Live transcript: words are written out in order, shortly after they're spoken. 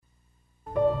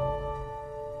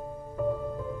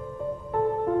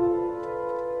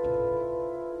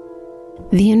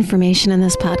The information in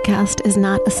this podcast is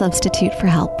not a substitute for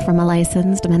help from a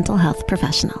licensed mental health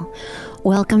professional.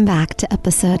 Welcome back to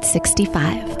episode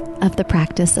 65 of the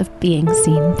Practice of Being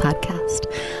Seen podcast.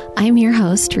 I'm your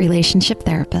host, relationship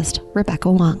therapist,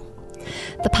 Rebecca Wong.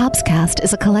 The Popscast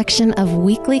is a collection of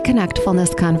weekly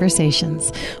connectfulness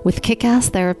conversations with kick-ass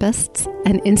therapists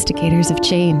and instigators of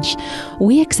change.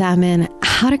 We examine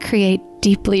how to create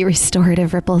deeply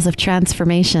restorative ripples of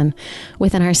transformation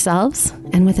within ourselves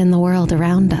and within the world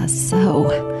around us.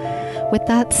 So, with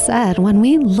that said, when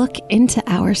we look into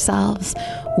ourselves,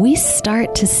 we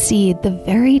start to see the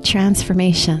very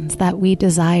transformations that we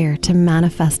desire to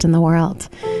manifest in the world,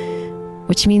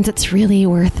 which means it's really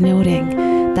worth noting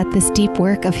that this deep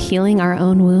work of healing our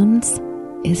own wounds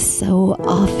is so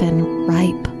often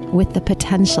ripe with the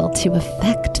potential to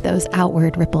affect those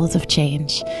outward ripples of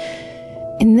change.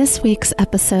 In this week's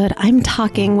episode, I'm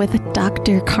talking with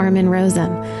Dr. Carmen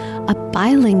Rosen, a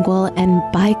bilingual and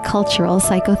bicultural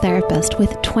psychotherapist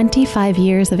with 25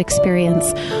 years of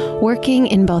experience working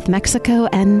in both Mexico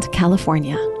and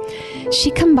California.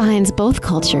 She combines both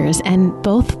cultures and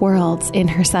both worlds in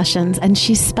her sessions, and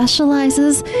she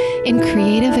specializes in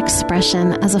creative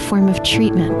expression as a form of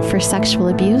treatment for sexual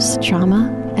abuse,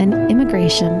 trauma, and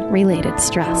immigration-related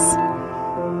stress.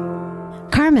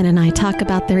 Carmen and I talk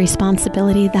about the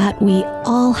responsibility that we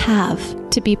all have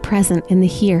to be present in the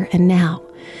here and now,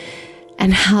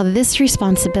 and how this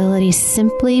responsibility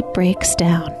simply breaks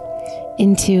down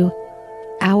into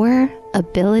our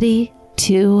ability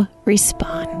to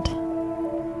respond.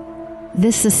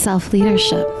 This is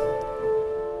self-leadership.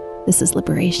 This is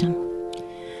liberation.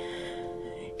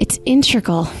 It's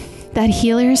integral that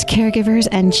healers, caregivers,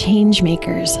 and change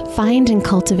makers find and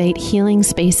cultivate healing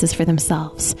spaces for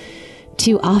themselves.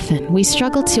 Too often, we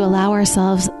struggle to allow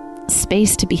ourselves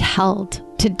space to be held,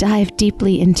 to dive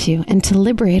deeply into, and to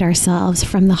liberate ourselves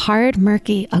from the hard,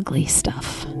 murky, ugly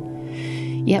stuff.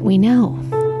 Yet we know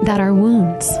that our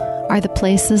wounds are the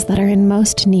places that are in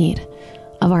most need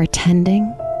of our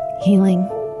tending, healing,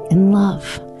 and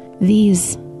love.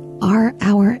 These are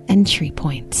our entry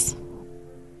points.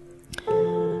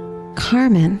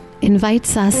 Carmen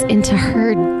invites us into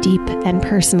her deep and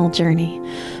personal journey.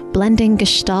 Blending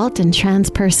Gestalt and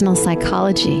transpersonal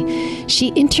psychology, she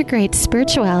integrates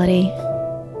spirituality,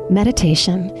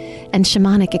 meditation, and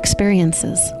shamanic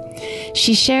experiences.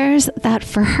 She shares that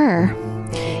for her,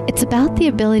 it's about the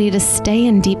ability to stay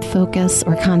in deep focus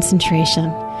or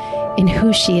concentration in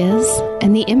who she is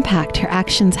and the impact her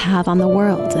actions have on the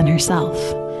world and herself.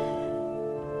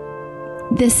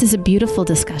 This is a beautiful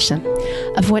discussion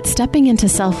of what stepping into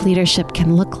self-leadership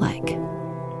can look like.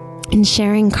 In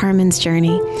sharing Carmen's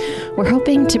journey, we're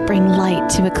hoping to bring light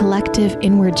to a collective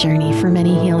inward journey for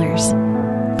many healers.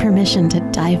 Permission to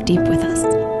dive deep with us.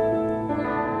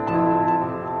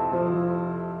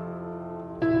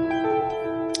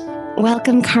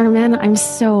 Welcome, Carmen. I'm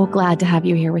so glad to have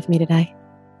you here with me today.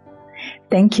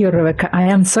 Thank you, Rebecca. I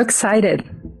am so excited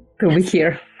to be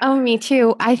here. Oh, me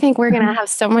too. I think we're going to have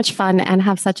so much fun and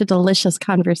have such a delicious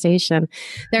conversation.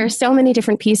 There are so many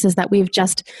different pieces that we've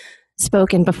just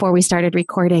spoken before we started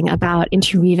recording about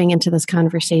interweaving into this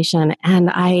conversation.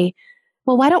 And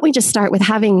why don't we just start with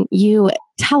having you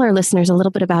tell our listeners a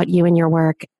little bit about you and your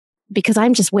work, because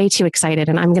I'm just way too excited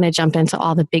and I'm going to jump into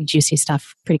all the big juicy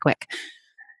stuff pretty quick.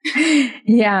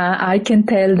 Yeah, I can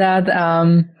tell that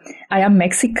I am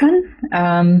Mexican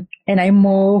and I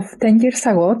moved 10 years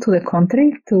ago to the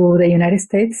country, to the United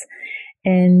States.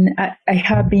 And I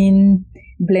have been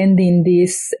blending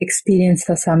this experience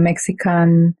as a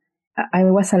Mexican. I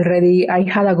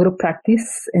had a group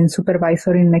practice and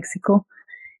supervisor in Mexico,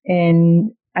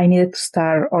 and I needed to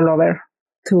start all over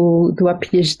to do a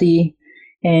PhD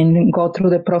and go through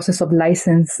the process of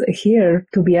license here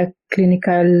to be a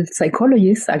clinical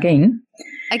psychologist again.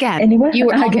 And you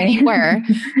were already were.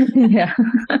 Yeah.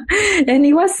 And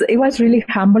it was really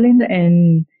humbling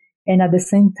and at the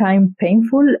same time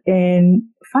painful and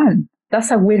fun.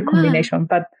 That's a weird combination,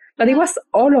 but it was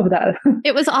all of that.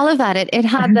 It was all of that. It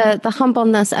had the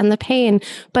humbleness and the pain,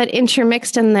 but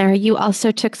intermixed in there, you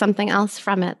also took something else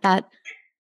from it that.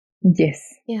 Yes.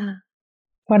 Yeah.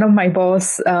 One of my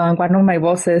bosses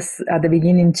at the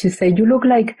beginning, she said, "You look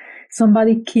like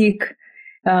somebody kicked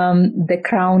the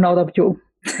crown out of you,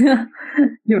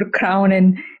 your crown."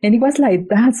 And it was like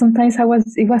that. Sometimes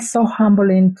it was so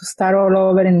humbling to start all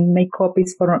over and make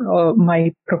copies for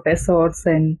my professors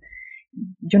and,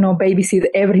 babysit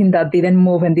everything that didn't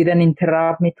move and didn't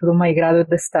interrupt me to do my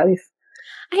graduate studies.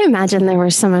 I imagine there were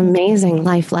some amazing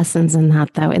life lessons in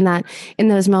that, though, in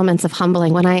those moments of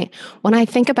humbling. When I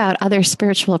think about other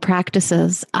spiritual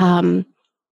practices,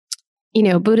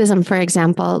 Buddhism, for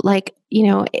example, like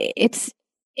it's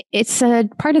a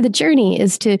part of the journey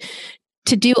is to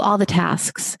do all the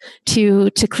tasks, to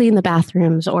clean the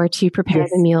bathrooms or to prepare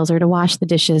the meals or to wash the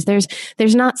dishes.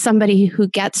 There's not somebody who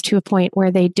gets to a point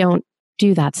where they don't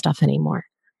do that stuff anymore.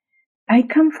 I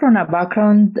come from a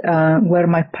background where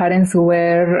my parents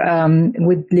were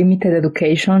with limited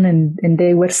education and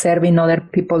they were serving other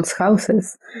people's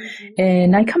houses. Mm-hmm.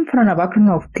 And I come from a background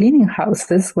of cleaning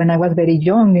houses when I was very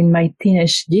young in my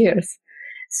teenage years.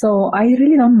 So I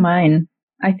really don't mind.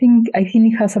 I think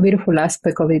it has a beautiful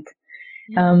aspect of it.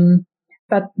 Yeah.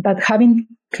 But having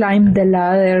climbed the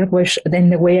ladder, which then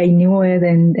the way I knew it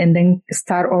and then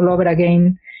start all over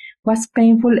again was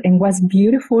painful and was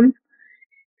beautiful.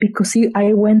 Because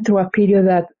I went through a period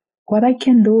that what I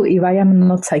can do if I am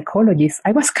not psychologist.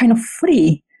 I was kind of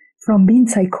free from being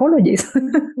psychologist.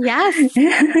 Yes.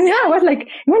 Yeah, it was like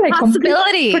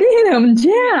possibility. Freedom.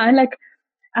 Yeah, like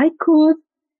I could.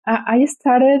 I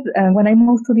started when I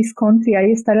moved to this country.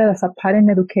 I started as a parent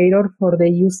educator for the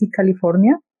UC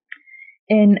California,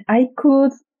 and I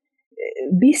could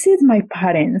visit my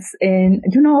parents and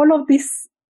all of this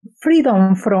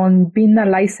freedom from being a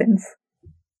license.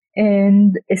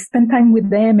 And spend time with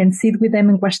them and sit with them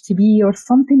and watch TV or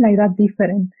something like that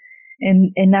different.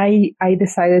 And I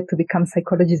decided to become a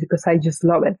psychologist because I just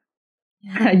love it.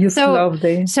 Yeah. I just love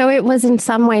it. So it was in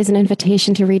some ways an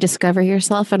invitation to rediscover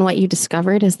yourself, and what you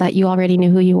discovered is that you already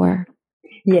knew who you were.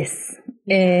 Yes.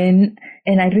 And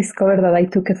I discovered that I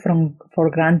took it for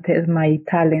granted, my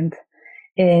talent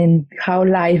and how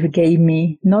life gave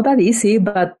me, not that easy,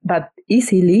 but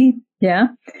easily. Yeah.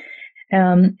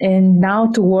 And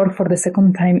now to work for the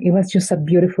second time, it was just a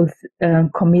beautiful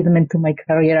commitment to my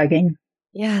career again.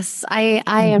 Yes, I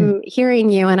am hearing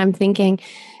you, and I'm thinking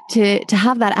to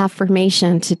have that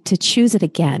affirmation, to choose it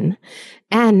again.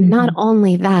 And not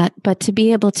only that, but to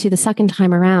be able to, the second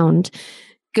time around,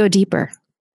 go deeper.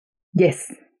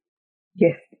 Yes.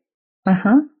 Yes.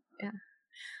 Uh-huh. Yeah.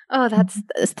 Oh, that's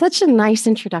such a nice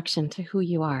introduction to who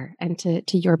you are and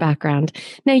to your background.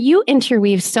 Now, you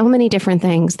interweave so many different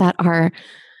things that are,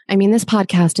 this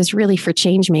podcast is really for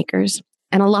change makers,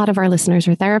 and a lot of our listeners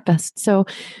are therapists. So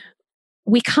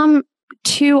we come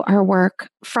to our work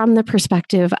from the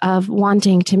perspective of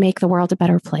wanting to make the world a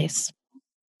better place.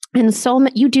 And so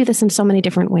you do this in so many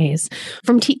different ways,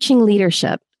 from teaching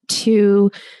leadership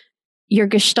to your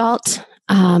Gestalt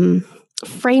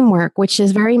framework, which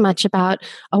is very much about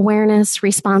awareness,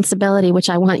 responsibility, which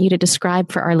I want you to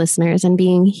describe for our listeners, and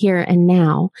being here and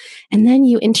now. And then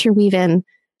you interweave in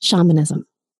shamanism.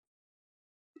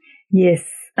 Yes.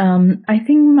 I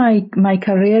think my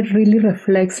career really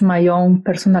reflects my own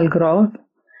personal growth.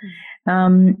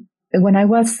 When I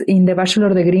was in the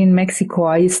bachelor degree in Mexico,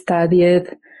 I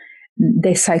studied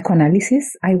the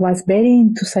psychoanalysis. I was very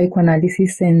into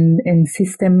psychoanalysis and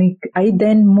systemic. I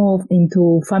then moved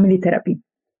into family therapy.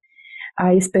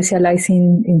 I specialize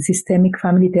in systemic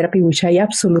family therapy, which I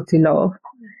absolutely love.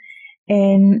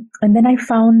 And then I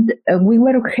found we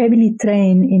were heavily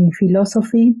trained in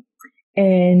philosophy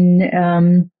and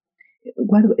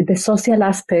the social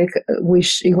aspect,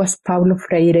 which it was Paulo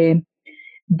Freire,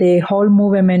 the whole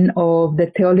movement of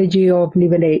the theology of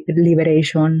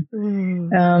liberation.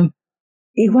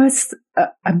 It was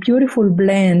a beautiful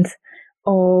blend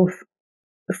of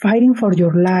fighting for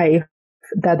your life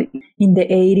that in the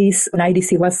 80s,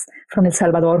 90s, it was from El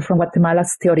Salvador, from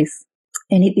Guatemala's theories,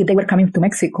 and they were coming to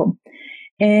Mexico.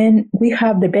 And we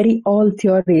have the very old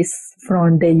theories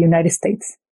from the United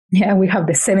States. Yeah, we have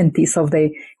the 70s of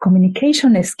the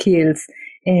communication skills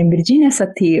and Virginia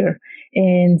Satir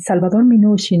and Salvador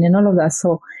Minuchin and all of that.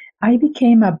 So I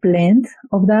became a blend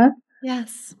of that.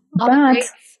 Yes.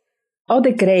 All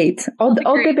the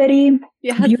very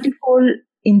beautiful,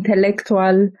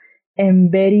 intellectual,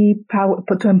 and very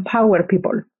to empower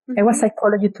people. It was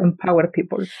psychology to empower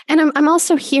people. And I'm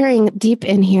also hearing deep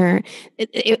in here,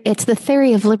 it's the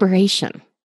theory of liberation.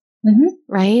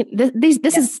 Right?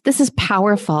 This is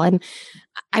powerful. And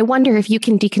I wonder if you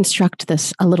can deconstruct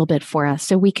this a little bit for us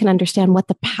so we can understand what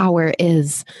the power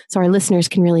is, so our listeners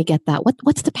can really get that.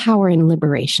 What's the power in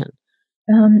liberation?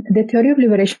 The theory of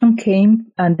liberation came,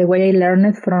 the way I learned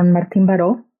it, from Martin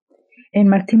Baró. And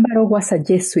Martin Baró was a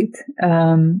Jesuit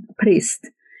priest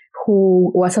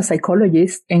who was a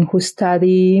psychologist and who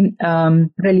studied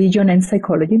religion and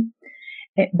psychology.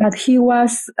 But he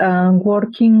was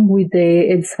working with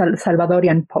the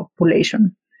Salvadorian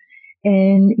population.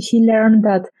 And he learned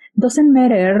that doesn't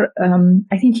matter,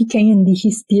 I think he came and did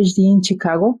his PhD in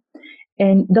Chicago,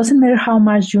 and doesn't matter how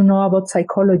much you know about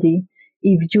psychology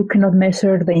if you cannot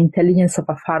measure the intelligence of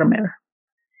a farmer,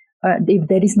 if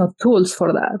there is no tools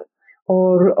for that,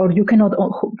 or you cannot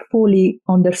fully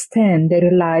understand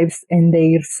their lives and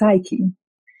their psyche.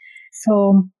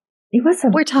 So it was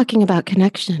We're talking about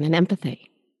connection and empathy.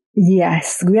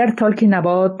 Yes, we are talking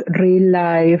about real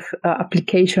life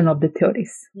application of the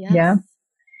theories. Yes. Yeah.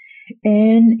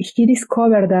 And he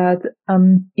discovered that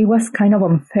it was kind of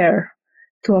unfair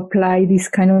to apply this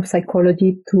kind of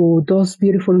psychology to those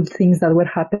beautiful things that were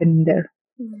happening there.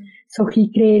 Mm. So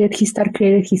he started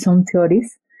creating his own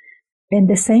theories. And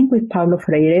the same with Paulo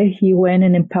Freire. He went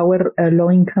and empowered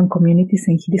low-income communities,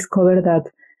 and he discovered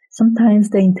that sometimes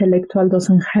the intellectual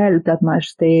doesn't help that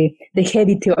much, the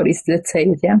heavy theories, let's say,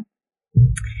 yeah.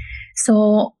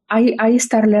 So I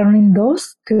started learning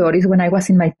those theories when I was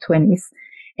in my 20s,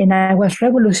 and I was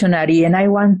revolutionary, and I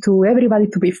want everybody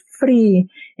to be free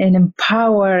and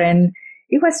empowered, and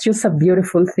it was just a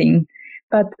beautiful thing.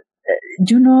 But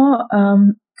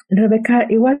Rebecca,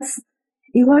 it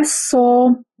was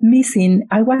so missing.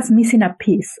 I was missing a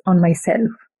piece on myself.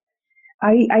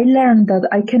 I learned that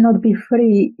I cannot be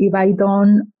free if I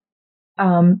don't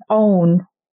own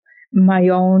my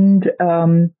own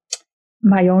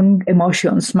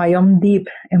emotions, my own deep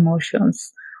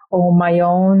emotions, or my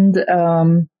own.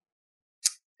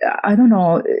 I don't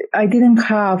know. I didn't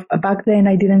have back then.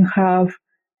 I didn't have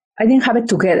it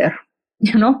together.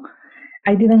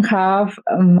 I didn't have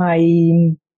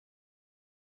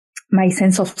my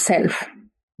sense of self.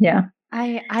 Yeah.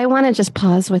 I want to just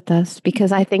pause with this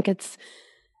because I think it's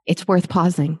worth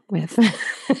pausing with.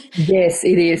 Yes,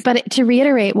 it is. But to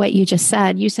reiterate what you just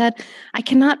said, you said, I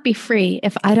cannot be free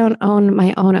if I don't own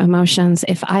my own emotions,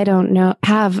 if I don't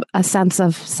have a sense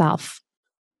of self.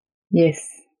 Yes.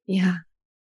 Yeah.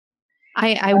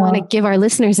 I want to give our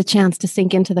listeners a chance to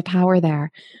sink into the power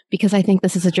there, because I think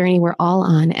this is a journey we're all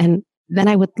on. And then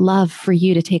I would love for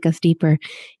you to take us deeper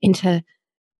into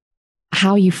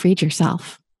how you freed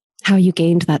yourself, how you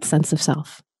gained that sense of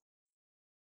self.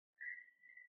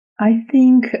 I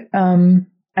think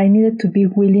I needed to be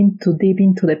willing to dive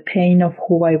into the pain of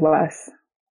who I was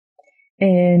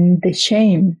and the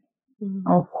shame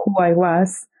of who I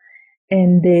was,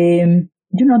 and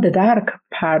the dark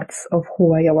parts of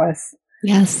who I was.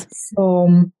 Yes.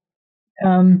 So,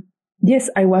 yes,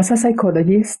 I was a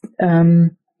psychologist.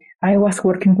 I was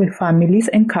working with families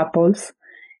and couples,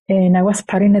 and I was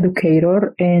parent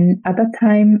educator. And at that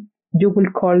time, you will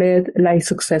call it like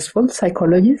successful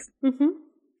psychologist. Mm-hmm.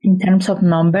 In terms of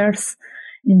numbers,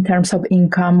 in terms of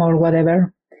income or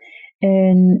whatever.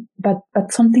 But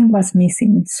something was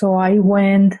missing. So I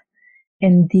went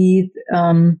and did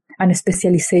a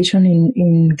specialization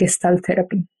in Gestalt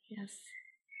therapy. Yes.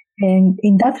 And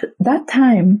in that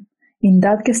time, in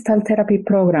that Gestalt therapy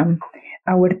program,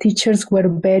 our teachers were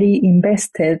very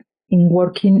invested in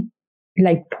working,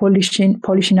 like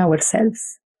polishing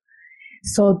ourselves.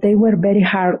 So they were very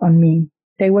hard on me.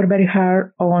 They were very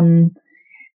hard on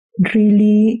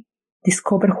really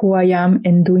discover who I am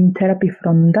and doing therapy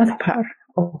from that part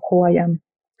of who I am.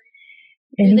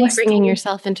 And really bringing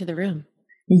yourself into the room.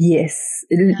 Yes.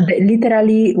 Yeah.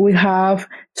 Literally, we have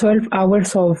 12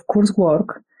 hours of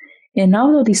coursework. And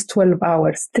out of these 12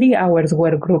 hours, 3 hours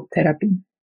were group therapy.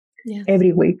 Yes.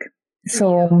 Every week.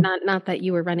 So not that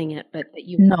you were running it, but that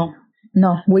you...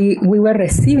 No, we were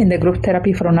receiving the group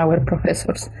therapy from our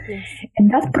professors. Yes. And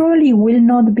that probably will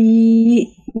not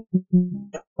be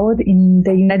in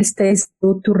the United States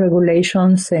due to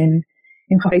regulations and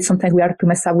how sometimes we are to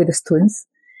mess up with the students.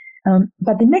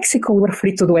 But in Mexico, we were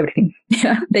free to do everything.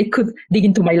 Yeah, they could dig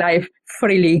into my life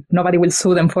freely. Nobody will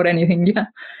sue them for anything. Yeah.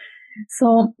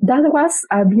 So that was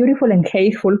a beautiful and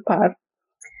hateful part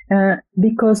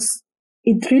because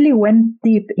it really went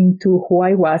deep into who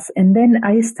I was. And then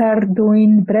I started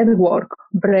doing breath work,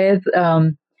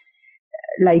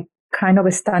 like kind of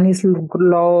a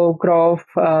Stanislaw Grof,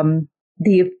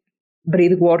 deep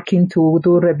breath working to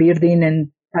do rebirthing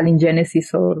and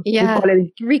palingenesis, or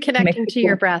reconnecting to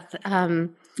your breath.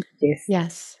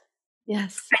 Yes.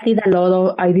 I did a lot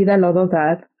of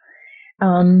that.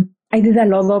 I did a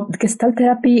lot of Gestalt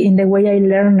therapy. In the way I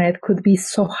learned it could be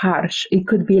so harsh. It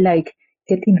could be like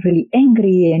getting really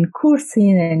angry and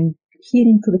cursing and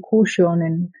hitting to the cushion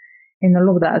and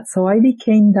all of that. So I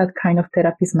became that kind of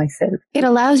therapist myself. It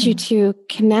allows you to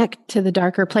connect to the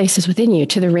darker places within you,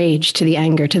 to the rage, to the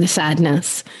anger, to the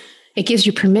sadness. It gives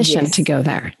you permission to go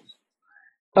there.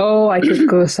 Oh, I could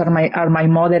curse our my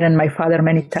mother and my father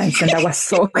many times, and that was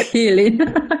so healing.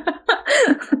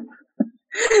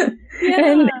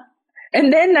 Yeah.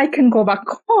 And then I can go back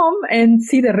home and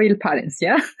see the real parents,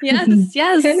 yeah? Yes.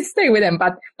 And stay with them.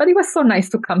 But it was so nice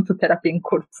to come to therapy and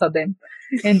curse at them,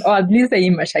 or at least the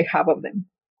image I have of them.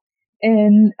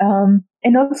 And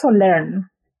also learn.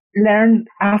 learned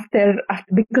after,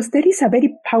 because there is a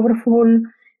very powerful,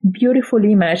 beautiful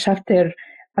image after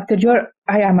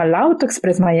I am allowed to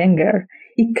express my anger.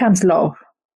 It comes love.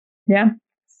 Yeah.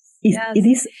 Yes. It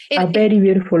is a very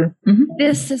beautiful.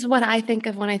 This is what I think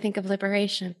of when I think of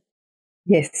liberation.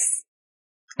 Yes.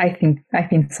 I think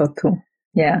so too.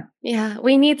 Yeah. Yeah.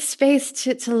 We need space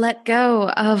to let go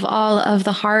of all of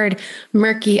the hard,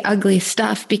 murky, ugly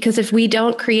stuff, because if we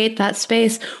don't create that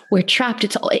space, we're trapped.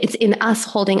 It's in us,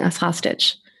 holding us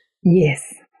hostage. Yes.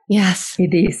 Yes.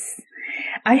 It is.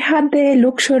 I had the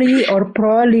luxury, or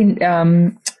probably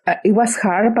it was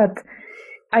hard, but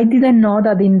I didn't know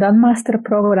that in that master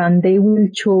program, they will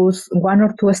choose 1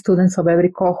 or 2 students of every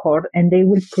cohort, and they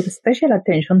will put special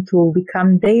attention to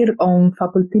become their own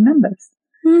faculty members.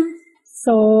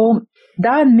 So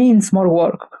that means more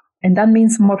work, and that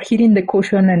means more hitting the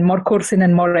cushion and more coursing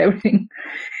and more everything.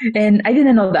 And I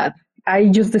didn't know that. I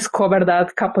just discovered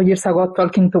that a couple of years ago,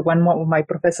 talking to one of my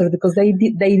professors, because they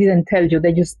didn't tell you,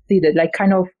 they just did it, like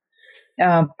kind of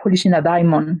polishing a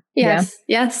diamond. Yes.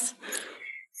 Yeah? Yes.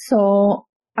 So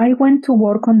I went to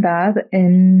work on that,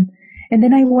 and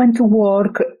then I went to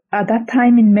work at that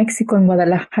time in Mexico, in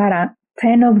Guadalajara.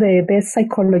 10 of the best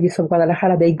psychologists of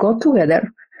Guadalajara, they got together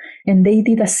and they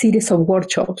did a series of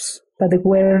workshops that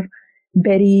were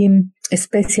very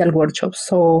special workshops.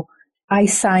 So I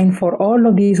signed for all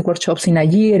of these workshops in a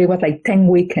year. It was like 10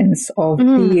 weekends of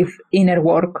deep inner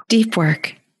work. Deep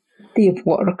work. Deep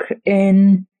work.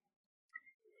 And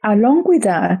along with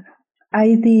that,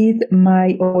 I did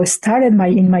started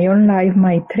in my own life,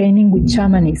 my training with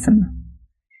shamanism.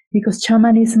 Because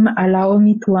shamanism allowed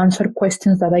me to answer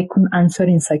questions that I couldn't answer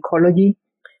in psychology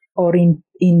or in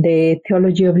the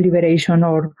theology of liberation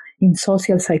or in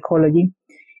social psychology.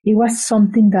 It was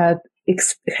something that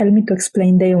helped me to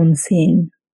explain the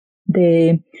unseen,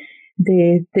 the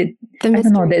I don't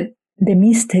know, the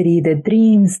mystery, the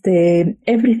dreams, the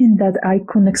everything that I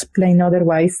couldn't explain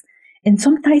otherwise. And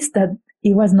sometimes that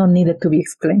it was not needed to be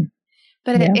explained.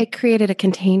 But it created a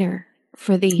container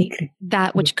for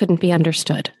that which couldn't be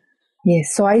understood.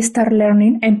 Yes. So I started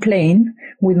learning and playing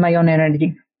with my own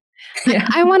energy. Yeah.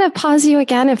 I want to pause you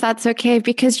again, if that's okay,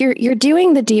 because you're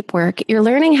doing the deep work. You're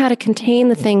learning how to contain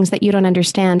the things that you don't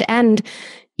understand. And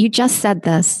you just said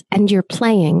this, and you're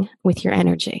playing with your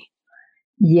energy.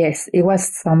 Yes, it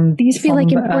was These feel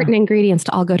like important ingredients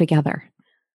to all go together.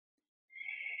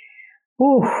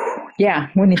 Oh, yeah,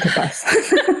 we need to pass.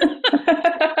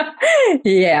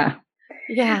 Yeah.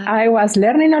 Yeah. I was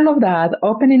learning all of that,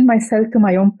 opening myself to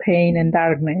my own pain and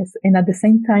darkness, and at the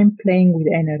same time playing with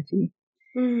energy.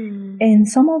 And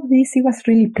some of this, it was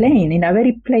really playing in a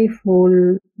very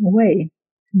playful way.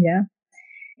 Yeah.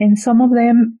 And some of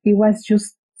them, it was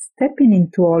just stepping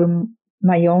into all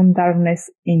my own darkness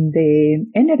in the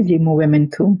energy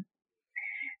movement too.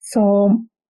 So,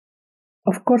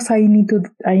 of course, I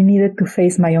needed to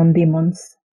face my own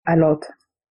demons a lot.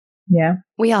 Yeah.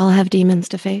 We all have demons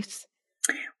to face.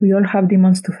 We all have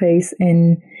demons to face,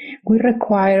 and we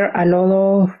require a lot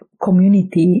of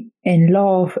community and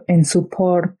love and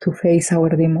support to face our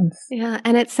demons. Yeah.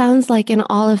 And it sounds like in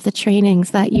all of the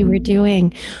trainings that you were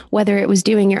doing, whether it was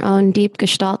doing your own deep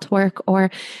Gestalt work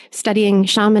or studying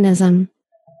shamanism,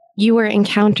 you were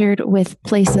encountered with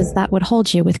places that would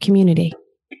hold you with community.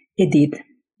 It did.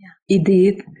 Yeah. It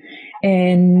did.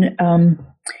 And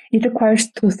it requires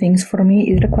 2 things for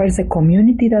me. It requires a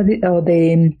community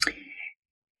the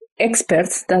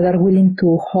experts that are willing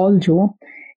to hold you,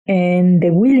 and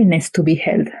the willingness to be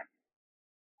held.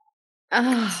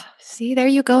 Oh, see, there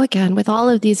you go again with all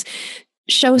of these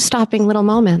show-stopping little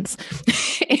moments.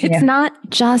 It's not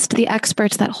just the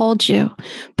experts that hold you,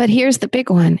 but here's the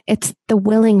big one. It's the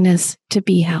willingness to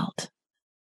be held.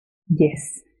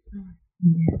 Yes.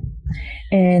 Yeah.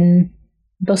 And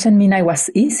doesn't mean I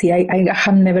was easy. I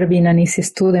have never been an easy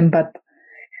student, but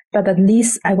at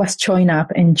least I was showing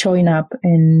up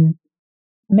and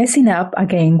messing up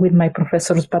again with my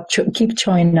professors, but keep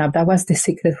showing up. That was the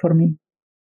secret for me.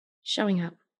 Showing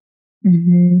up.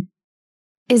 Mm-hmm.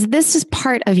 Is this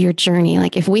part of your journey?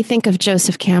 Like if we think of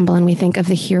Joseph Campbell and we think of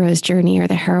the hero's journey or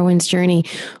the heroine's journey,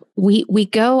 we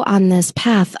go on this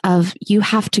path of you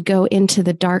have to go into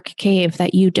the dark cave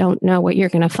that you don't know what you're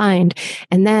going to find.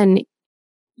 And then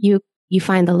you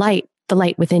find the light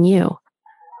within you.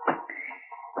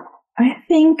 I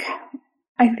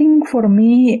think for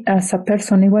me as a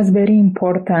person, it was very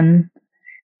important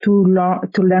to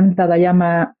learn that I am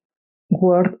a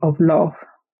word of love,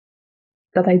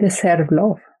 that I deserve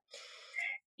love.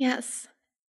 Yes.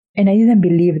 And I didn't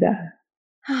believe that.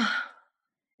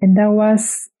 And that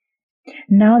was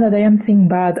now that I am thinking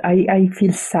back, I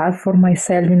feel sad for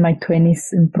myself in my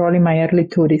 20s and probably my early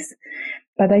 30s.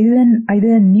 But I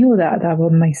didn't knew that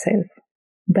about myself,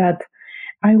 that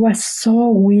I was so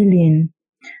willing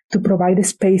to provide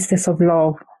spaces of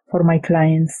love for my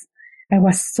clients. I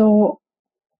was so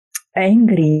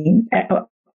angry. How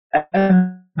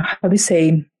do you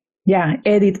say? Yeah,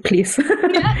 edit, please.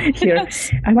 Here.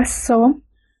 I was so,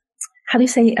 how do you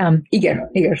say,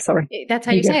 eager, sorry. That's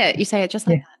how you say it. You say it just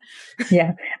like that.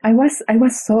 Yeah. I was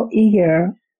so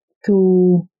eager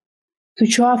to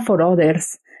show up for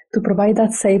others, to provide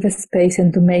that safe space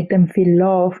and to make them feel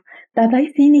love, that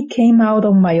I think it came out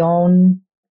of my own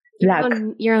lack.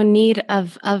 Your own need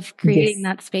of creating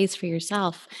that space for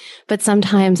yourself. But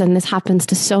sometimes, and this happens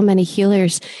to so many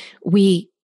healers, we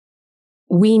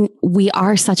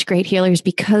are such great healers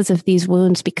because of these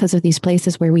wounds, because of these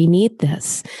places where we need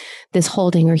this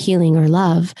holding or healing or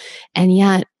love. And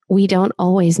yet we don't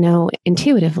always know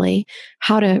intuitively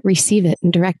how to receive it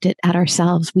and direct it at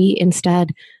ourselves. We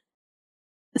instead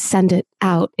send it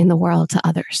out in the world to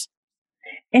others.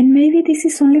 And maybe this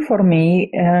is only for me,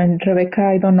 and Rebecca,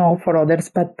 I don't know for others,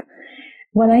 but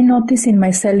what I notice in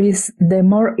myself is the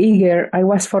more eager I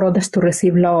was for others to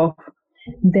receive love,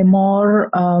 the more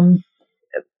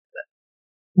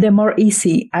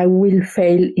easy I will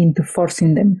fail into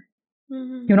forcing them.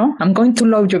 Mm-hmm. You know, I'm going to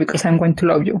love you because I'm going to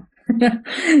love you.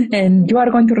 And you are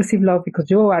going to receive love because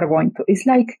you are going to. It's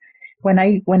like when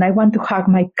I want to hug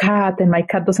my cat and my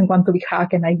cat doesn't want to be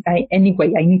hugged, and I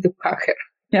anyway, I need to hug her.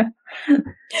 Yeah.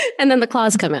 And then the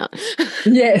claws come out.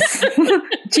 Yes.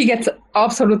 She gets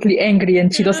absolutely angry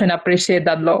and she doesn't appreciate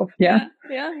that love. Yeah.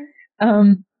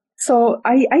 So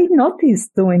I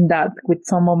noticed doing that with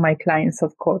some of my clients,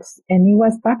 of course, and it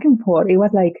was back and forth. It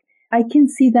was like, I can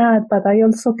see that, but I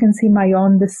also can see my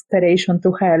own desperation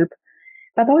to help.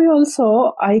 But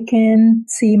I can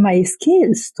see my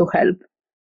skills to help.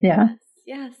 Yeah.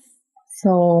 Yes.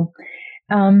 So,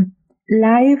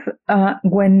 life,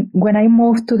 when I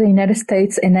moved to the United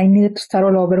States and I needed to start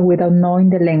all over without knowing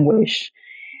the language,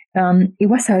 it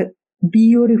was a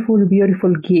beautiful,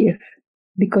 beautiful gift,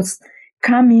 because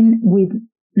coming with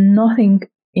nothing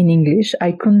in English,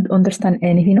 I couldn't understand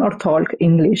anything or talk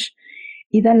English.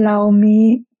 It allowed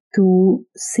me to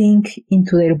sink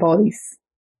into their bodies,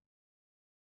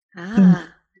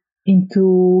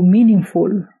 into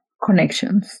meaningful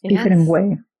connections, different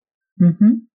way.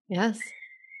 Mm-hmm. Yes.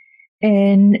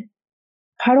 And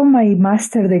part of my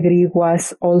master degree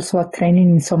was also a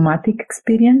training in somatic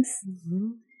experience. Mm-hmm.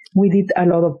 We did a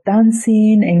lot of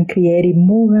dancing and creative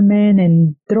movement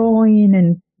and drawing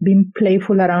and being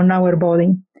playful around our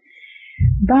body.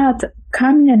 But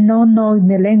coming and not knowing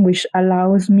the language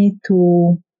allows me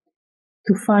to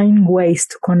find ways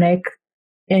to connect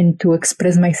and to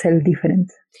express myself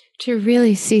different. To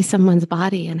really see someone's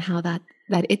body and how that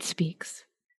it speaks.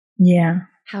 Yeah.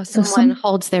 How someone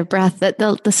holds their breath, that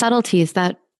the subtleties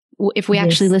that if we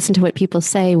actually listen to what people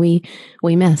say, we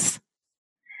miss.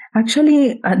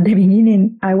 Actually, at the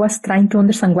beginning, I was trying to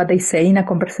understand what they say in a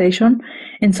conversation.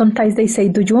 And sometimes they say,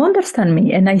 do you understand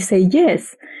me? And I say,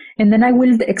 yes. And then I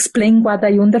will explain what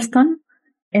I understand.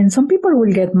 And some people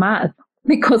will get mad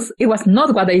because it was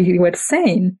not what they were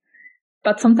saying.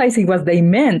 But sometimes it was they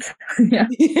meant. Yeah.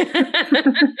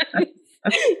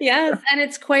 Yes. And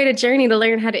it's quite a journey to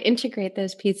learn how to integrate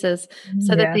those pieces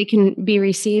so that they can be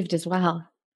received as well.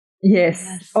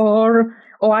 Yes. Or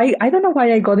I don't know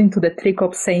why I got into the trick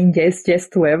of saying yes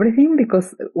to everything,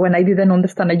 because when I didn't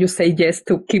understand, I just say yes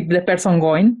to keep the person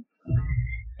going.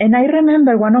 And I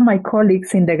remember one of my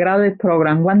colleagues in the graduate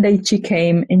program, one day she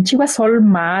came and she was all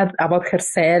mad about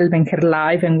herself and her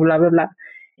life and blah, blah, blah.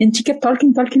 And she kept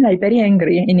talking like very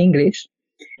angry in English.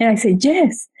 And I said,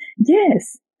 yes.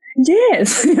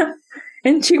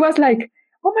 And she was like,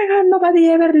 oh my God, nobody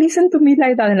ever listened to me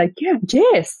like that. And like, yeah,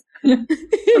 yes.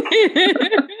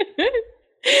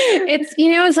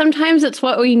 It's, sometimes it's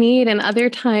what we need. And other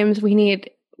times we need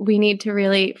to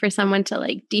really, for someone to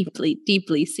like deeply,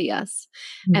 deeply see us.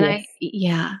 And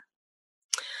yes.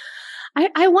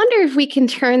 I wonder if we can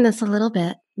turn this a little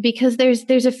bit, because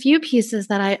there's a few pieces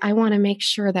that I want to make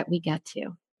sure that we get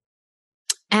to.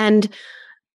 And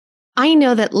I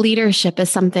know that leadership is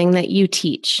something that you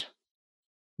teach.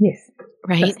 Yes.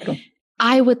 Right?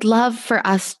 I would love for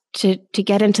us to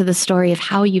get into the story of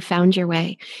how you found your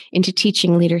way into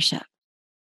teaching leadership.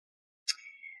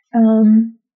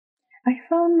 I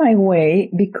found my way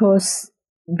because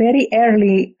very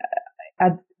early,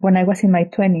 when I was in my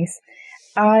 20s,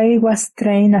 I was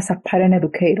trained as a parent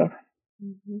educator.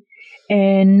 Mm-hmm.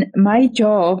 And my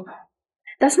job,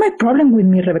 that's my problem with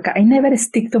me, Rebecca. I never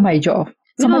stick to my job.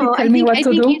 Somebody tell me what to do.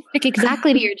 I think you stick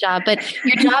exactly to your job, but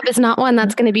your job is not one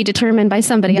that's going to be determined by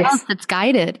somebody else. It's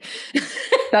guided.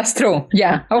 That's true.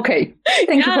 Yeah. Okay.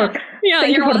 Thank you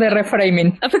for the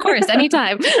reframing. Of course,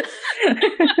 anytime.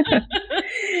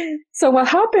 So what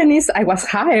happened is I was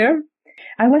hired.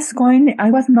 I was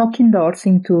knocking doors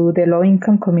into the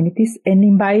low-income communities and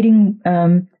inviting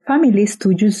families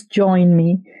to just join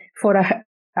me for a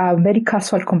very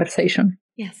casual conversation.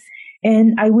 Yes.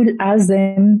 And I will ask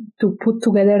them to put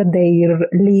together their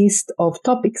list of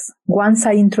topics. Once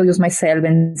I introduce myself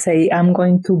and say, I'm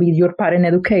going to be your parent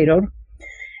educator,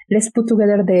 let's put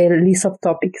together the list of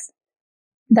topics.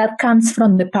 That comes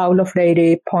from the Paulo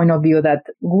Freire point of view that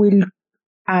will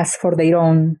ask for their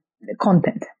own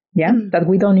content. Yeah, that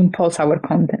we don't impose our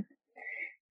content.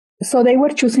 So they were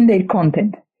choosing their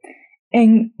content.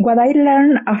 And what I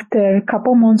learned after a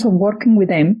couple months of working with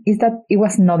them is that it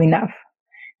was not enough.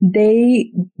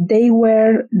 They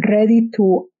were ready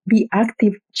to be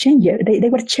active changers. They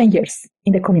were changers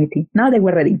in the community. Now they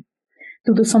were ready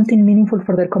to do something meaningful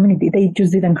for their community. They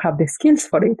just didn't have the skills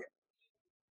for it.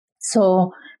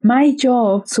 So my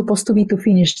job supposed to be to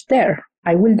finish there.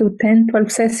 I will do 10,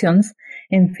 12 sessions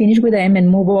and finish with them and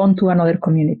move on to another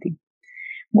community.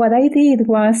 What I did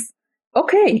was,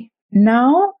 okay,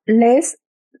 now let's,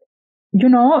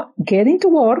 get into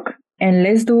work and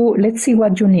let's see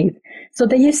what you need. So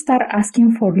they start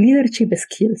asking for leadership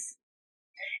skills.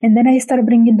 And then I start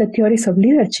bringing the theories of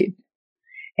leadership.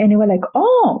 And they were like,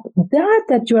 oh,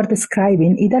 that you are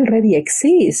describing, it already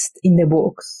exists in the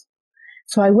books.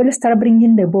 So I will start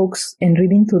bringing the books and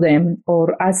reading to them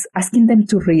or asking them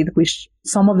to read, which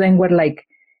some of them were like,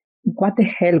 what the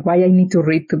hell, why I need to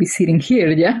read to be sitting here,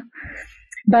 yeah?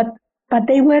 But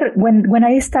they were, when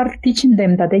I start teaching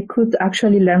them that they could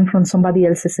actually learn from somebody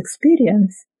else's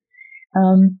experience,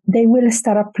 they will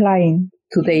start applying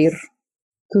to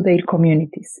their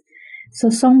communities. So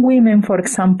some women, for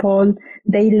example,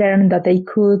 they learned that they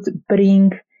could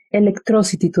bring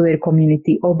electricity to their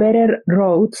community or better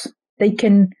roads. They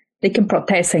can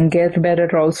protest and get better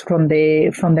roads from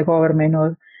the government,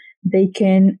 or they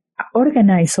can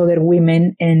organize other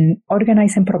women and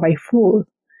organize and provide food.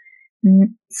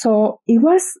 So it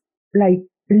was like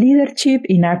leadership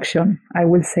in action. I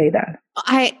will say that.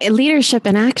 Leadership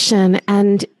in action.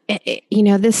 And,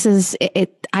 this is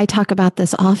it. I talk about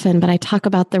this often, but I talk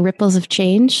about the ripples of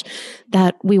change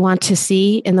that we want to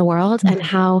see in the world and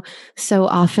how so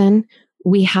often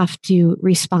we have to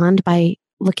respond by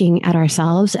looking at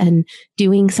ourselves and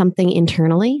doing something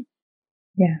internally.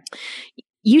 Yeah.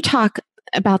 You talk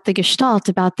about the Gestalt,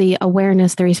 about the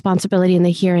awareness, the responsibility in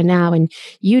the here and now. And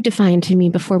you defined to me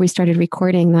before we started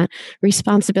recording that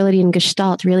responsibility in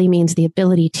Gestalt really means the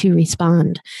ability to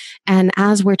respond. And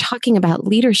as we're talking about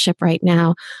leadership right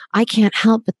now, I can't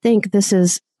help but think this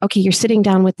is, okay, you're sitting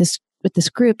down with this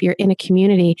group, you're in a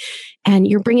community, and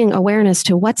you're bringing awareness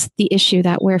to what's the issue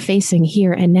that we're facing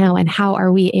here and now, and how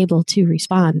are we able to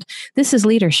respond? This is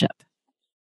leadership.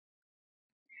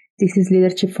 This is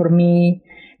leadership for me.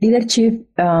 Leadership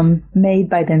made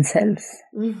by themselves.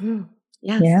 Mm-hmm.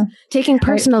 Yes. Yeah. Taking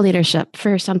personal leadership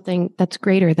for something that's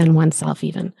greater than oneself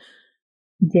even.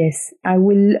 Yes. I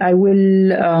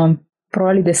will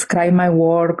probably describe my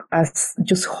work as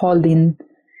just holding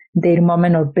their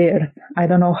moment of birth. I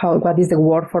don't know what is the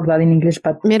word for that in English,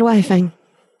 but midwifing.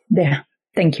 Yeah.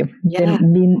 Thank you. Yeah.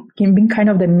 Being kind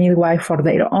of the midwife for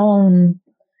their own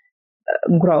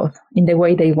growth in the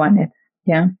way they want it.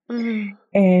 Yeah. Mm-hmm.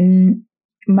 And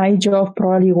my job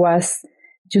probably was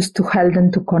just to help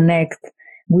them to connect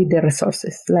with the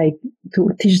resources, like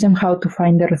to teach them how to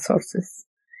find the resources.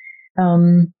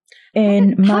 How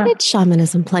did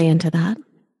shamanism play into that?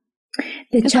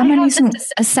 The shamanism, I have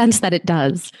a sense that it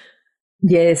does.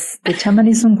 Yes, the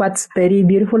shamanism was very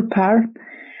beautiful part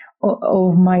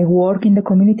of my work in the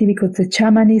community, because the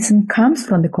shamanism comes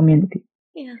from the community.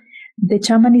 Yeah. The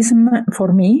shamanism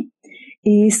for me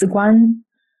is the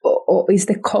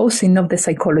cousin of the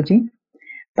psychology,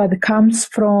 but comes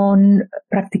from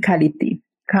practicality,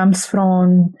 comes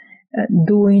from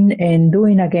doing and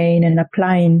doing again and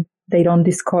applying their own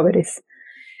discoveries.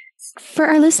 For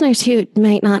our listeners who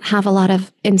might not have a lot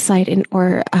of insight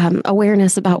or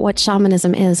awareness about what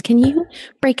shamanism is, can you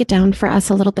break it down for us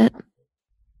a little bit?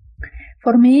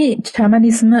 For me,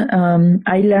 shamanism,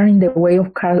 I learned in the way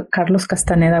of Carlos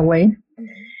Castaneda way.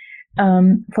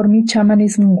 For me,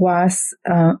 shamanism was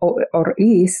or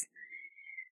is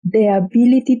the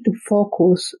ability to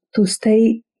focus, to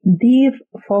stay deep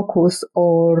focused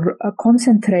or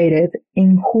concentrated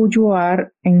in who you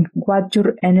are and what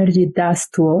your energy does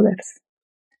to others.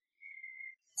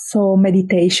 So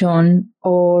meditation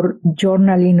or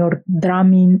journaling or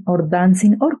drumming or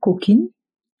dancing or cooking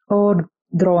or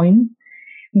drawing,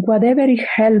 whatever it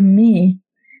helped me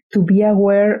to be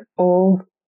aware of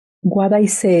what I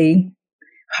say,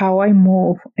 how I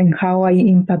move, and how I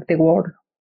impact the world,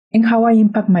 and how I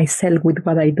impact myself with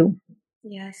what I do.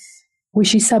 Yes.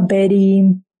 Which is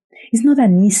it's not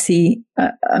an easy,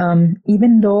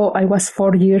 even though I was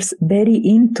 4 years very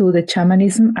into the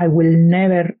shamanism, I will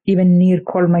never even near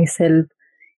call myself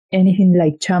anything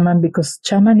like shaman, because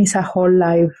shaman is a whole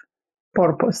life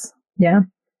purpose. Yeah.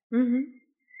 Mm-hmm.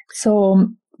 So,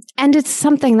 and it's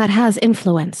something that has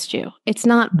influenced you. It's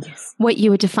not what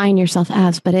you would define yourself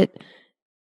as, but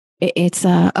it's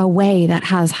a way that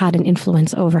has had an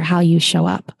influence over how you show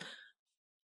up.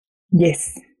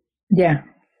 Yes. Yeah.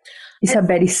 It's a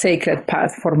very sacred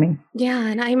path for me. Yeah,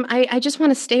 and I just want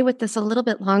to stay with this a little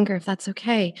bit longer, if that's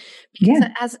okay.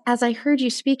 Because as I heard you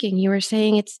speaking, you were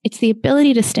saying it's the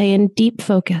ability to stay in deep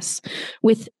focus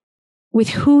with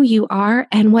who you are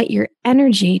and what your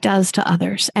energy does to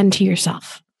others and to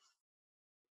yourself.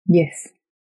 Yes.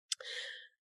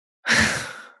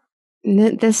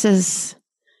 This is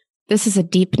a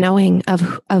deep knowing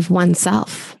of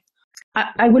oneself.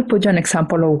 I will put you an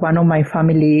example of one of my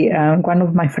family, one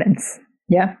of my friends.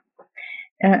 Yeah.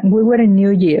 We were in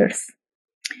New Year's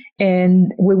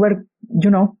and we were,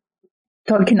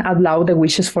 talking out loud the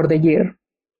wishes for the year.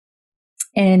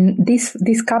 And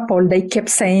this couple, they kept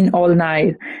saying all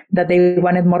night that they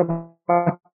wanted more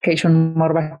vacation,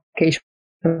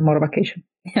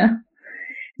 yeah,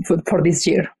 for this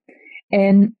year.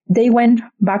 And they went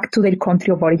back to their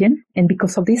country of origin. And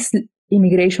because of these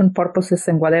immigration purposes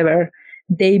and whatever,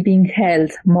 they being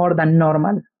held more than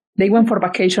normal. They went for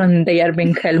vacation and they are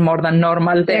being held more than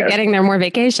normal there. They're getting their more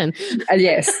vacation.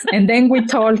 Yes. And then we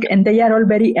talk and they are all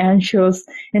very anxious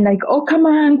and like, oh, come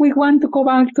on, we want to go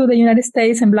back to the United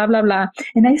States and blah, blah, blah.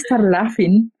 And I start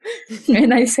laughing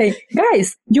and I say,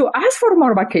 guys, you asked for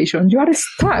more vacation. You are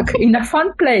stuck in a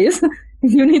fun place.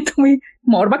 You need to be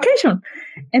more vacation.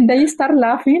 And they start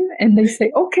laughing and they say,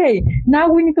 okay, now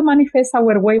we need to manifest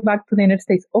our way back to the United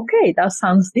States. Okay, that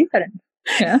sounds different.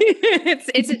 Yeah.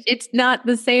 it's not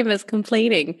the same as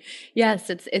complaining. Yes,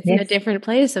 it's in a different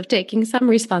place of taking some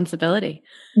responsibility.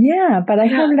 Yeah, but I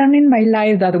have learned in my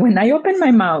life that when I open my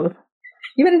mouth,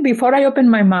 even before I open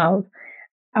my mouth,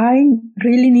 I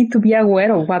really need to be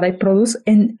aware of what I produce.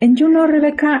 And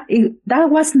Rebecca, that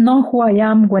was not who I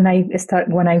am when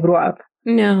I grew up.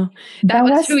 No, that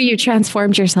was who you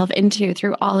transformed yourself into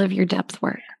through all of your depth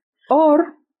work.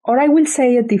 Or I will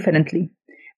say it differently.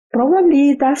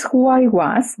 Probably that's who I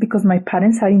was because my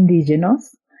parents are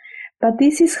indigenous, but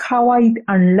this is how I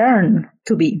unlearned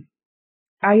to be.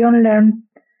 I unlearned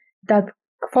that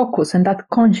focus and that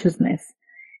consciousness.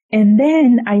 And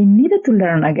then I needed to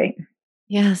learn again.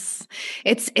 Yes,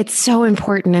 it's so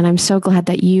important. And I'm so glad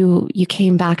that you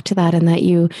came back to that and that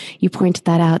you pointed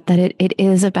that out, that it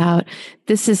is about,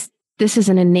 this is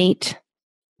an innate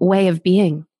way of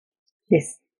being.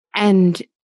 Yes. And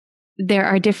there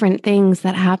are different things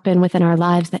that happen within our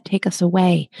lives that take us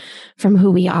away from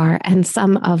who we are. And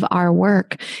some of our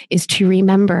work is to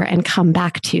remember and come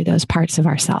back to those parts of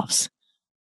ourselves.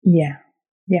 Yeah.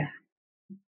 Yeah.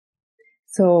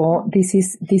 So this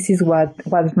is what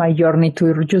was my journey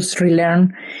to just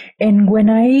relearn. And when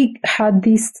I had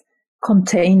this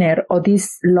container or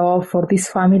this love for these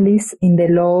families in the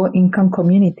low income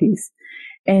communities,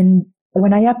 and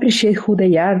when I appreciate who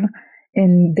they are,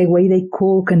 and the way they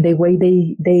cook and the way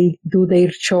they do their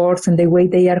chores and the way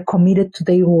they are committed to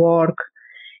their work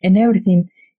and everything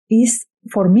is,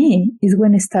 for me, is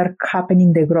when it start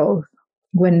happening the growth,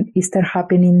 when it start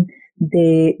happening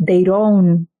their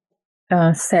own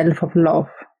self of love.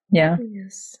 Yeah.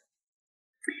 Yes.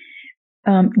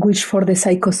 Which for the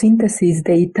psychosynthesis,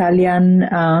 the Italian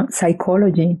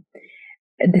psychology,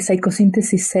 the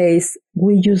psychosynthesis says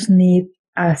we just need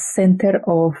a center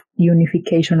of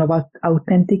unification, of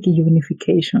authentic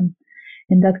unification.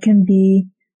 And that can be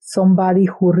somebody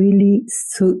who really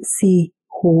see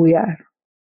who we are,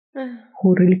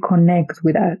 who really connects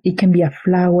with us. It can be a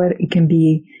flower, it can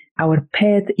be our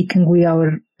pet, it can be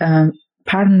our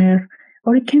partner,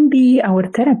 or it can be our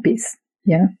therapist.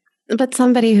 Yeah. But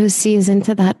somebody who sees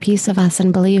into that piece of us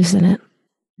and believes in it.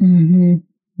 Mm-hmm.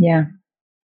 Yeah.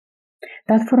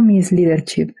 That for me is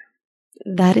leadership.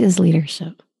 That is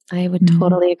leadership. I would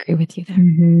totally agree with you there.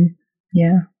 Mm-hmm.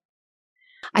 Yeah.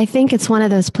 I think it's one of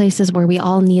those places where we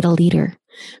all need a leader,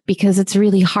 because it's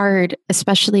really hard,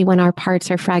 especially when our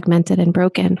parts are fragmented and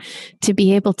broken, to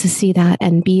be able to see that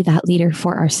and be that leader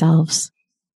for ourselves.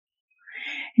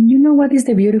 And you know what is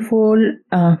the beautiful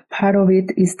part of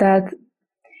it is that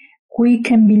we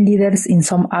can be leaders in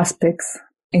some aspects,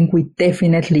 and we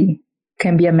definitely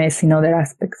can be a mess in other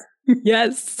aspects.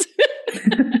 Yes.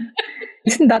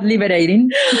 Isn't that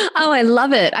liberating? Oh, I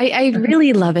love it. I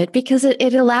really love it because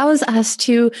it allows us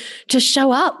to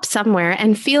show up somewhere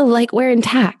and feel like we're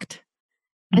intact.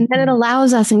 And then it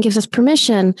allows us and gives us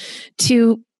permission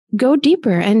to go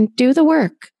deeper and do the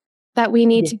work that we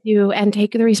need to do and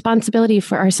take the responsibility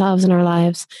for ourselves and our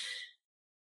lives.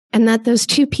 And that those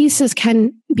two pieces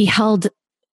can be held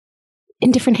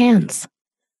in different hands.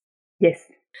 Yes.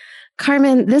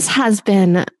 Carmen, this has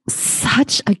been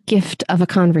such a gift of a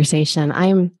conversation.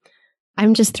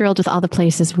 I'm just thrilled with all the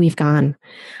places we've gone.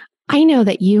 I know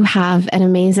that you have an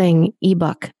amazing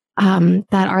ebook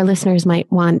that our listeners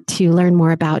might want to learn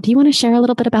more about. Do you want to share a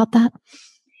little bit about that?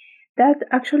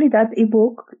 That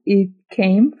ebook, it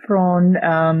came from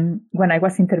when I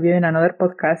was interviewing another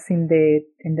podcast in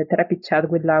the therapy chat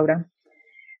with Laura.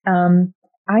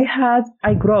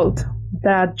 I growth.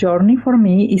 That journey for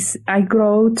me is I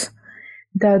growth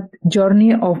that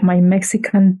journey of my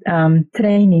Mexican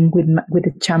training with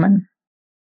the shaman,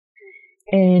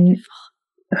 and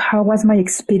how was my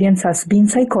experience as being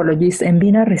psychologist and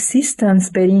being a resistance,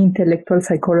 very intellectual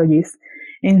psychologist,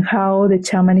 and how the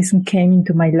shamanism came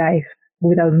into my life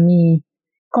without me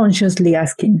consciously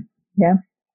asking. Yeah.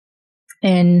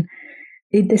 And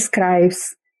it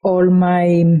describes all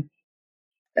my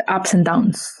ups and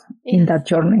downs in that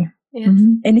journey. Yes.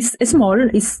 Mm-hmm. And it's small.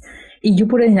 If you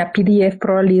put it in a PDF,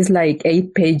 probably it's like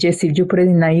 8 pages. If you put it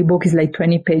in an ebook, it's like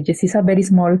 20 pages. It's a very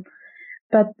small,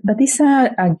 but it's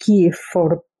a gift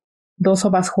for those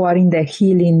of us who are in the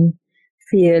healing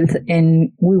field,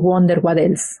 and we wonder what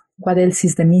else. What else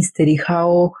is the mystery?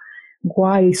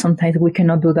 Why sometimes we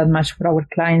cannot do that much for our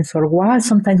clients, or why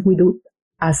sometimes we do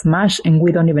as much and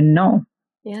we don't even know.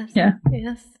 Yes. Yeah.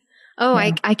 Yes. Oh,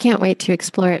 yeah. I can't wait to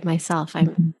explore it myself.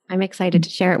 I'm excited to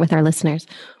share it with our listeners.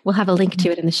 We'll have a link to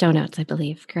it in the show notes, I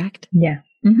believe, correct? Yeah.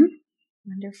 Mm-hmm.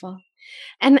 Wonderful.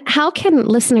 And how can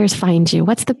listeners find you?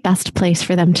 What's the best place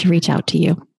for them to reach out to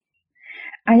you?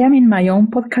 I am in my own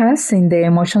podcast, in the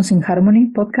Emotions in Harmony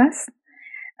podcast.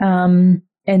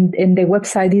 And the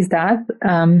website is that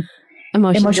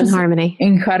Emotions in Harmony.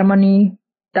 In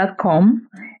harmony.com.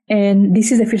 And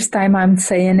this is the first time I'm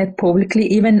saying it publicly.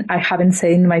 Even I haven't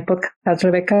said in my podcast,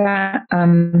 Rebecca,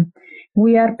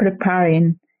 we are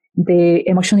preparing the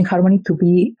Emotion in Harmony to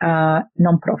be a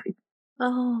nonprofit.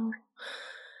 Oh,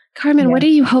 Carmen, what do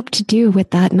you hope to do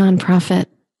with that nonprofit?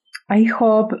 I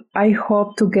hope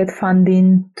to get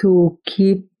funding to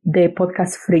keep the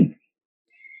podcast free,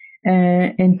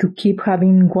 and to keep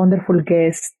having wonderful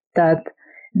guests that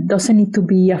doesn't need to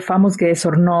be a famous guest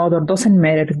or not, or doesn't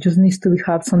matter. It just needs to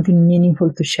have something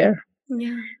meaningful to share.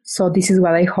 Yeah. So this is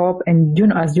what I hope. And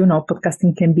as you know,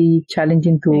 podcasting can be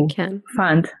challenging to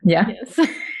fund. Yeah. Yes.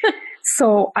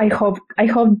 So I hope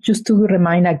just to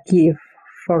remain a gift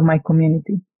for my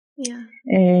community. Yeah.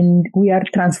 And we are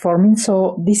transforming.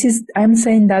 So I'm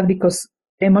saying that because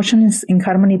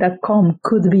emotionsinharmony.com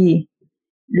could be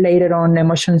later on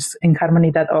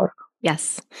emotionsinharmony.org.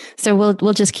 Yes. So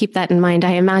we'll just keep that in mind.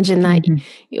 I imagine that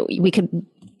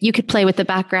you could play with the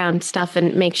background stuff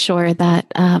and make sure that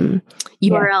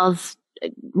URLs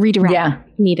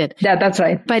redirect needed. Yeah, that's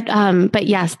right. But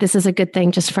yes, this is a good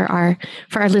thing just for our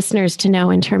listeners to know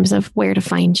in terms of where to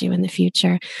find you in the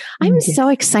future. I'm so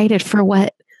excited for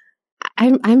what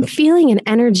I'm feeling an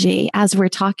energy as we're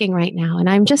talking right now, and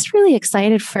I'm just really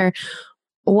excited for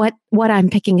what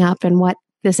I'm picking up and what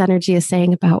this energy is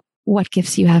saying about what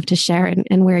gifts you have to share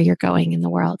and where you're going in the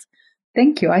world.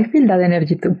 Thank you. I feel that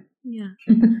energy too. Yeah.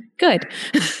 Good.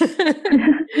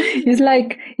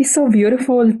 It's so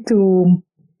beautiful to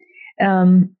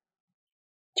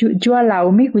you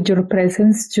allow me with your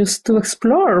presence just to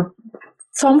explore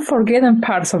some forgotten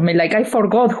parts of me. Like I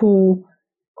forgot who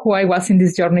I was in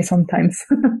this journey sometimes.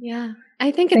 Yeah. I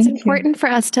think it's important for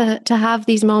us to have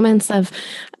these moments of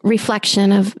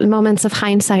reflection, of moments of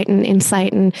hindsight and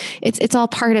insight. And it's all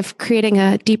part of creating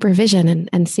a deeper vision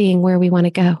and seeing where we want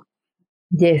to go.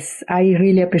 Yes, I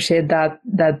really appreciate that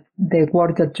the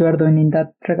work that you are doing in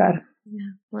that regard. Yeah.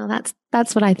 Well, that's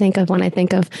what I think of when I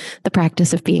think of the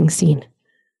practice of being seen.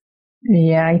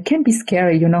 Yeah, it can be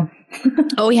scary, you know.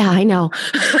 Oh, yeah, I know.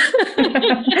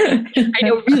 I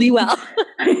know really well.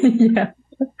 Yeah.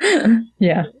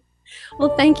 Yeah.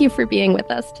 Well, thank you for being with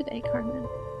us today, Carmen.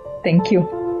 Thank you.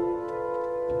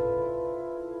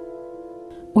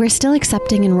 We're still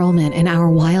accepting enrollment in our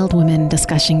Wild Women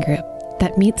discussion group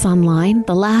that meets online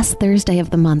the last Thursday of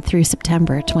the month through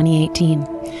September 2018.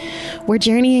 We're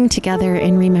journeying together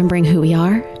in remembering who we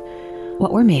are,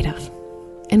 what we're made of,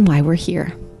 and why we're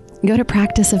here. Go to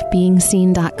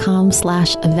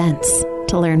practiceofbeingseen.com/events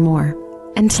to learn more.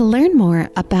 And to learn more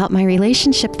about my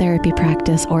relationship therapy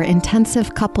practice or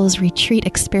intensive couples retreat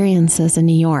experiences in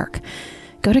New York,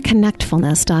 go to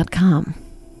connectfulness.com.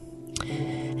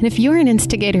 And if you're an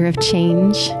instigator of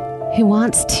change who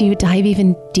wants to dive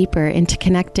even deeper into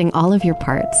connecting all of your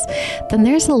parts, then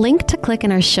there's a link to click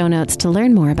in our show notes to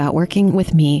learn more about working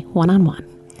with me one-on-one.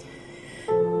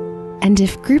 And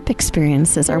if group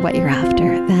experiences are what you're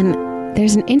after, then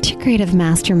there's an integrative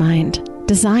mastermind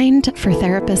designed for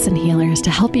therapists and healers to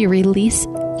help you release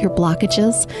your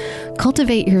blockages,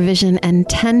 cultivate your vision, and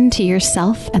tend to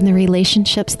yourself and the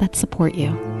relationships that support you.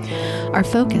 Our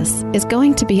focus is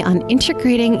going to be on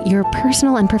integrating your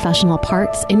personal and professional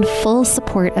parts in full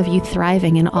support of you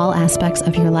thriving in all aspects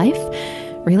of your life,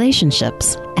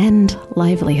 relationships, and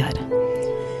livelihood.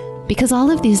 Because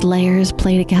all of these layers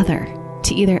play together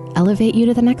to either elevate you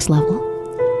to the next level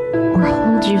or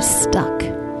hold you stuck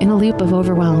in a loop of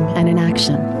overwhelm and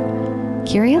inaction.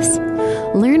 Curious?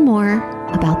 Learn more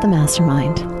about the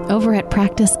mastermind over at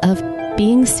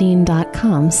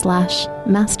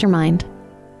practiceofbeingseen.com/mastermind.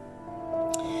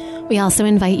 We also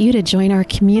invite you to join our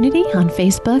community on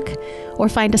Facebook or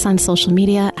find us on social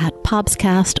media at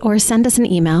Pobscast or send us an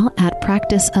email at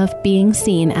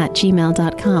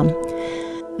practiceofbeingseen@gmail.com.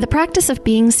 The Practice of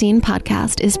Being Seen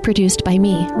podcast is produced by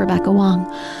me, Rebecca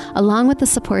Wong, along with the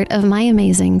support of my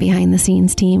amazing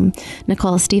behind-the-scenes team,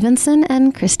 Nicole Stevenson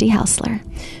and Christy Hausler.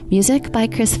 Music by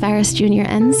Chris Farris Jr.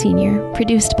 and Sr.,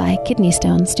 produced by Kidney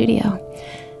Stone Studio.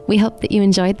 We hope that you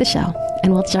enjoyed the show,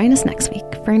 and will join us next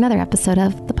week for another episode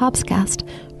of the Pobscast,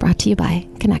 brought to you by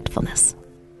Connectfulness.